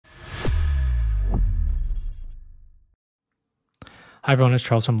Hi everyone, it's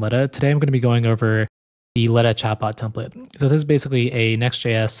Charles from Letta. Today I'm going to be going over the Letta chatbot template. So this is basically a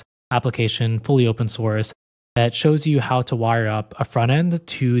Next.js application, fully open source, that shows you how to wire up a front end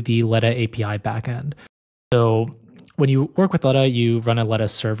to the Letta API backend. So when you work with Letta, you run a Letta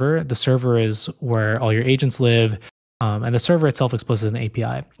server. The server is where all your agents live, and the server itself exposes an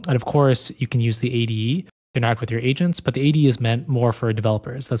API. And of course, you can use the ADE to interact with your agents, but the ADE is meant more for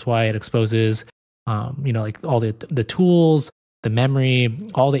developers. That's why it exposes, like all the tools, the memory,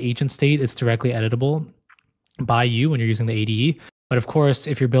 all the agent state is directly editable by you when you're using the ADE. But of course,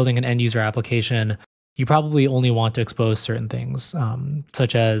 if you're building an end user application, you probably only want to expose certain things,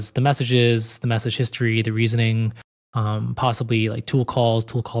 such as the messages, the message history, the reasoning, possibly like tool calls,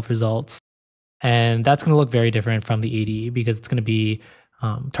 tool call results. And that's going to look very different from the ADE because it's going to be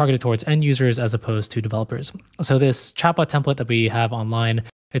targeted towards end users as opposed to developers. So this chatbot template that we have online,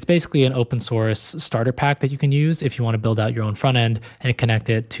 it's basically an open source starter pack that you can use if you want to build out your own front end and connect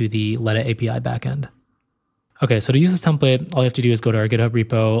it to the Letta API backend. Okay, so to use this template, all you have to do is go to our GitHub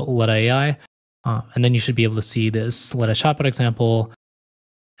repo, Letta AI, and then you should be able to see this Letta chatbot example.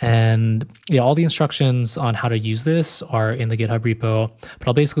 And yeah, all the instructions on how to use this are in the GitHub repo, but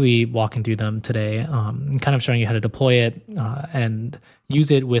I'll basically be walking through them today, and kind of showing you how to deploy it and use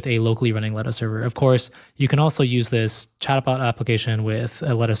it with a locally running Letta server. Of course, you can also use this chatbot application with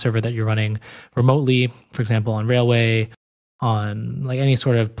a Letta server that you're running remotely, for example, on Railway, on like any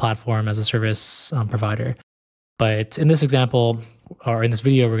sort of platform as a service provider. But in this example, or in this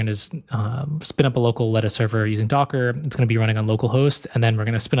video, we're going to spin up a local Letta server using Docker. It's going to be running on localhost, and then we're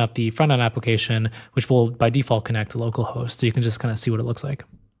going to spin up the front-end application, which will by default connect to localhost. So you can just kind of see what it looks like.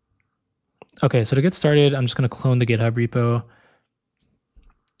 Okay, so to get started, I'm just going to clone the GitHub repo.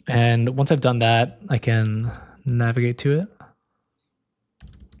 And once I've done that, I can navigate to it.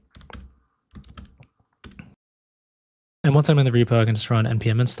 And once I'm in the repo, I can just run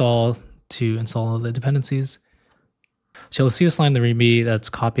npm install to install all the dependencies. So you'll see this line in the README that's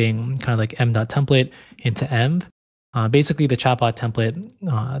copying kind of like m.template into env. Basically, the chatbot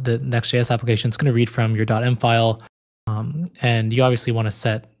template, the Next.js application, is going to read from your .m file. And you obviously want to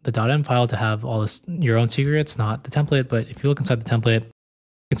set the .m file to have all this your own secrets, not the template. But if you look inside the template,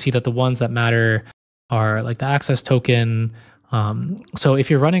 you can see that the ones that matter are like the access token. So if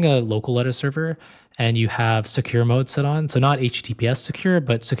you're running a local Letta server and you have secure mode set on, so not HTTPS secure,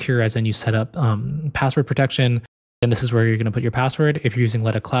 but secure as in you set up password protection, then this is where you're going to put your password. If you're using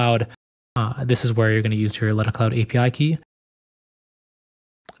Letta Cloud, this is where you're going to use your Letta Cloud API key.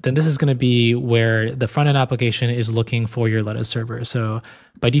 Then this is going to be where the front-end application is looking for your Letta server. So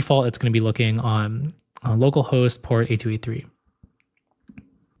by default, it's going to be looking on localhost port 8283.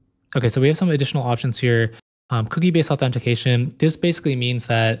 Okay, so we have some additional options here. Cookie-based authentication. This basically means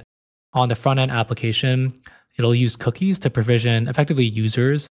that on the front-end application, it'll use cookies to provision effectively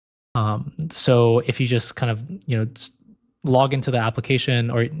users. So if you just kind of, log into the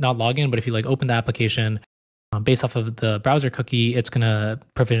application, or not log in, but if you like open the application based off of the browser cookie, it's going to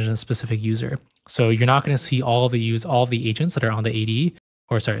provision a specific user. So you're not going to see all of the agents that are on the ADE,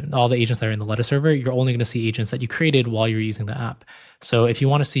 all the agents that are in the Letta server. You're only going to see agents that you created while you're using the app. So if you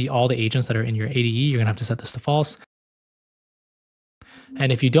want to see all the agents that are in your ADE, you're going to have to set this to false.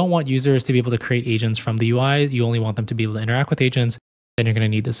 And if you don't want users to be able to create agents from the UI, you only want them to be able to interact with agents, then you're going to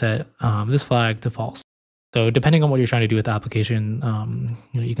need to set this flag to false. So depending on what you're trying to do with the application,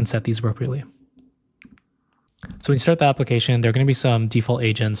 you can set these appropriately. So when you start the application, there are going to be some default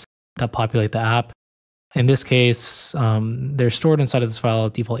agents that populate the app. In this case, they're stored inside of this file,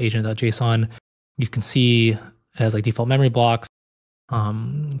 default agent.json. You can see it has like default memory blocks,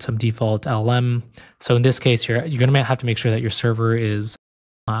 some default LLM. So in this case, you're going to have to make sure that your server is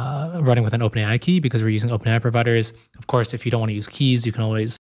running with an OpenAI key because we're using OpenAI providers. Of course, if you don't want to use keys, you can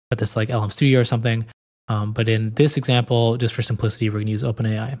always set this like LM Studio or something. But in this example, just for simplicity, we're going to use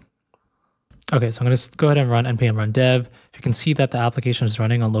OpenAI. Okay, so I'm going to go ahead and run npm run dev. You can see that the application is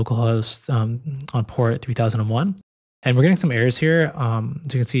running on localhost on port 3001. And we're getting some errors here. So you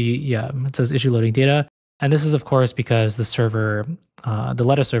can see, it says issue loading data. And this is, of course, because the server, the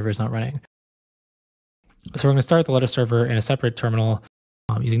Letta server is not running. So we're going to start the Letta server in a separate terminal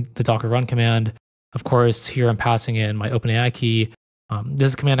using the docker run command. Of course, here I'm passing in my OpenAI key. This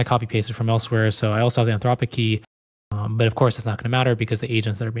is a command I copy pasted from elsewhere. So I also have the Anthropic key. But of course, it's not going to matter because the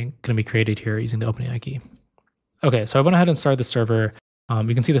agents that are going to be created here are using the OpenAI key. Okay, so I went ahead and started the server.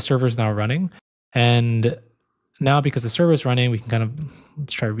 You can see the server is now running. And now because the server is running, we can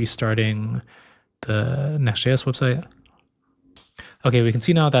let's try restarting the Next.js website. Okay, we can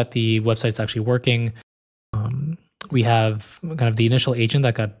see now that the website's actually working. We have kind of the initial agent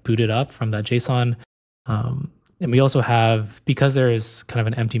that got booted up from that JSON. And we also have, because there is kind of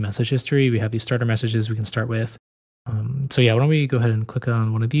an empty message history, we have these starter messages we can start with. So yeah, why don't we go ahead and click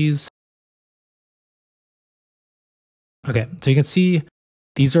on one of these. Okay, so you can see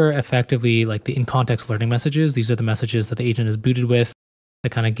these are effectively like the in-context learning messages. These are the messages that the agent is booted with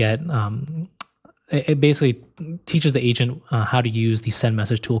that kind of get, it basically teaches the agent how to use the send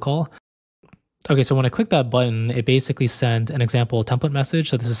message tool call. Okay, so when I click that button, it basically sent an example template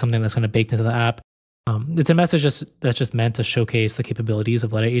message. So this is something that's kind of baked into the app. It's a message that's just meant to showcase the capabilities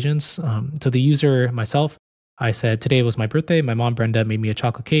of Letta agents. So the user, myself, I said, today was my birthday. My mom, Brenda, made me a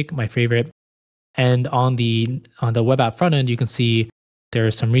chocolate cake, my favorite. And on the web app front end, you can see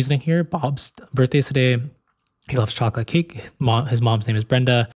there's some reasoning here. Bob's birthday is today. He loves chocolate cake. His mom's name is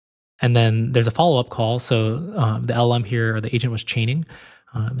Brenda. And then there's a follow-up call. So the LM here, or the agent, was chaining.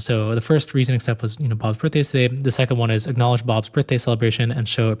 So the first reasoning step was, Bob's birthday is today. The second one is acknowledge Bob's birthday celebration and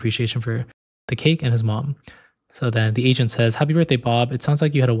show appreciation for the cake and his mom. So then the agent says, happy birthday, Bob. It sounds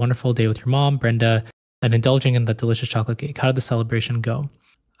like you had a wonderful day with your mom, Brenda, and indulging in that delicious chocolate cake. How did the celebration go?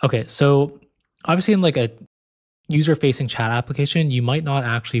 Okay, so obviously in like a user-facing chat application, you might not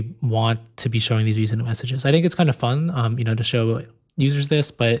actually want to be showing these reasoning messages. I think it's kind of fun, to show users this,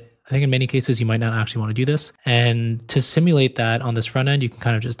 but I think in many cases you might not actually want to do this. And to simulate that on this front end, you can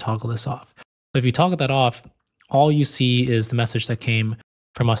kind of just toggle this off. So if you toggle that off, all you see is the message that came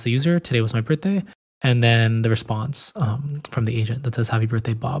from us, the user, today was my birthday, and then the response from the agent that says, happy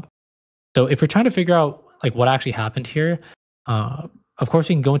birthday, Bob. So if we're trying to figure out like what actually happened here, of course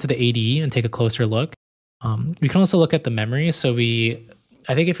we can go into the ADE and take a closer look. We can also look at the memory. So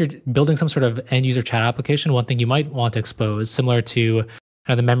I think if you're building some sort of end user chat application, one thing you might want to expose, similar to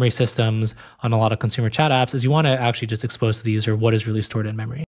the memory systems on a lot of consumer chat apps, is you want to actually just expose to the user what is really stored in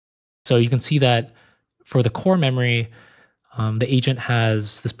memory. So you can see that for the core memory, the agent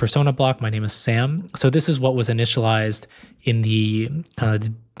has this persona block. My name is Sam. So this is what was initialized in the kind of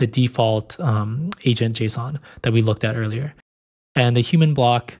the default agent JSON that we looked at earlier. And the human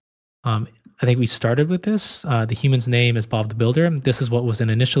block, I think we started with this. The human's name is Bob the Builder. This is what was in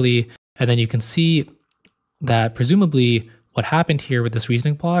initially. And then you can see that presumably what happened here with this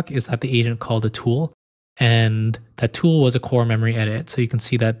reasoning block is that the agent called a tool, and that tool was a core memory edit. So you can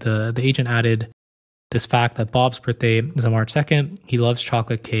see that the agent added this fact that Bob's birthday is on March 2nd. He loves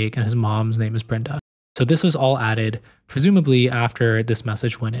chocolate cake and his mom's name is Brenda. So this was all added presumably after this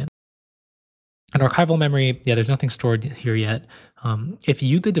message went in. And archival memory, yeah, there's nothing stored here yet. If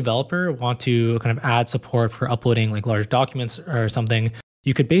you, the developer, want to kind of add support for uploading like large documents or something,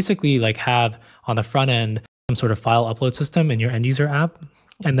 you could basically like have on the front end some sort of file upload system in your end user app.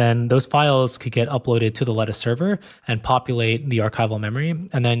 And then those files could get uploaded to the Letta server and populate the archival memory.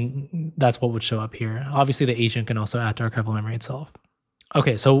 And then that's what would show up here. Obviously, the agent can also add to archival memory itself.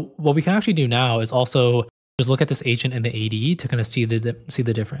 Okay, so what we can actually do now is also just look at this agent in the ADE to kind of see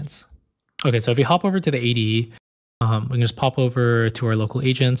the difference. Okay, so if we hop over to the ADE, we can just pop over to our local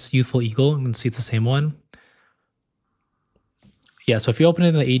agents, Youthful Eagle, and see it's the same one. Yeah, so if you open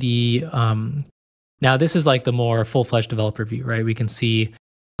it in the ADE, now this is like the more full-fledged developer view, right? We can see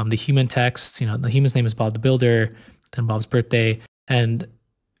the human text, the human's name is Bob the Builder, then Bob's birthday. And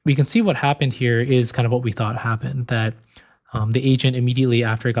we can see what happened here is kind of what we thought happened, that the agent immediately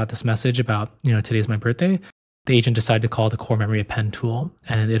after it got this message about, today's my birthday, the agent decided to call the core memory append tool,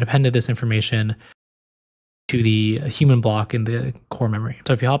 and it appended this information to the human block in the core memory.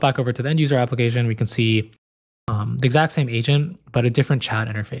 So if you hop back over to the end user application, we can see the exact same agent, but a different chat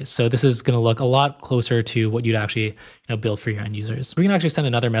interface. So this is going to look a lot closer to what you'd actually build for your end users. We can actually send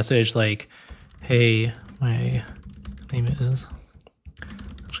another message like, hey, my name is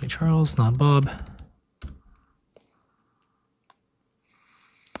actually Charles, not Bob.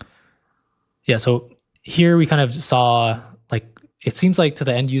 Yeah, so here we kind of saw, like, it seems like to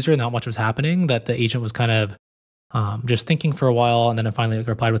the end user, not much was happening, that the agent was kind of just thinking for a while, and then it finally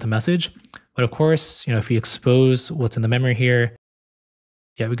replied with a message. But of course, if you expose what's in the memory here,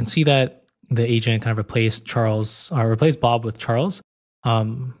 yeah, we can see that the agent kind of replaced Bob with Charles.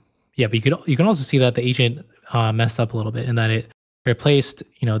 Yeah, but you can also see that the agent messed up a little bit in that it replaced,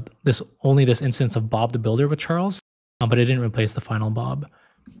 this instance of Bob the Builder with Charles, but it didn't replace the final Bob.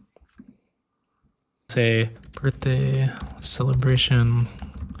 Say birthday celebration.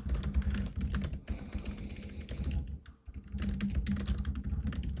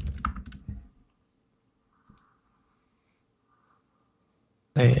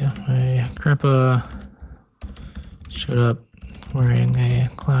 Hey, my grandpa showed up wearing a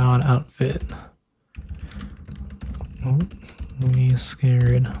clown outfit. Oh, he's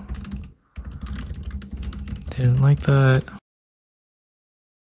scared. Didn't like that.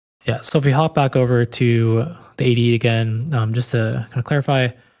 Yeah, so if we hop back over to the ADE again, just to kind of clarify,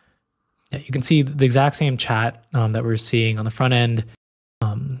 yeah, you can see the exact same chat that we're seeing on the front end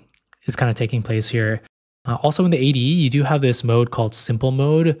is kind of taking place here. Also in the ADE, you do have this mode called simple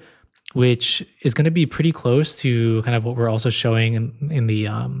mode, which is going to be pretty close to kind of what we're also showing in the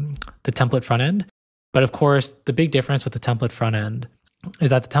template front end. But of course, the big difference with the template front end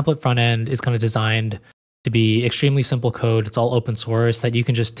is that the template front end is kind of designed to be extremely simple code. It's all open source that you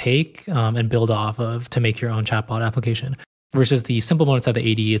can just take and build off of to make your own chatbot application. Versus the simple mode inside the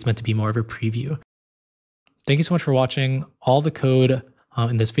ADE is meant to be more of a preview. Thank you so much for watching. All the code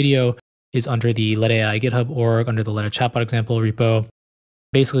in this video is under the Letta AI GitHub org, under the Letta Chatbot example repo.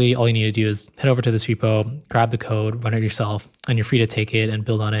 Basically, all you need to do is head over to this repo, grab the code, run it yourself, and you're free to take it and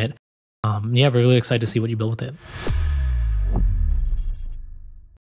build on it. Yeah, we're really excited to see what you build with it.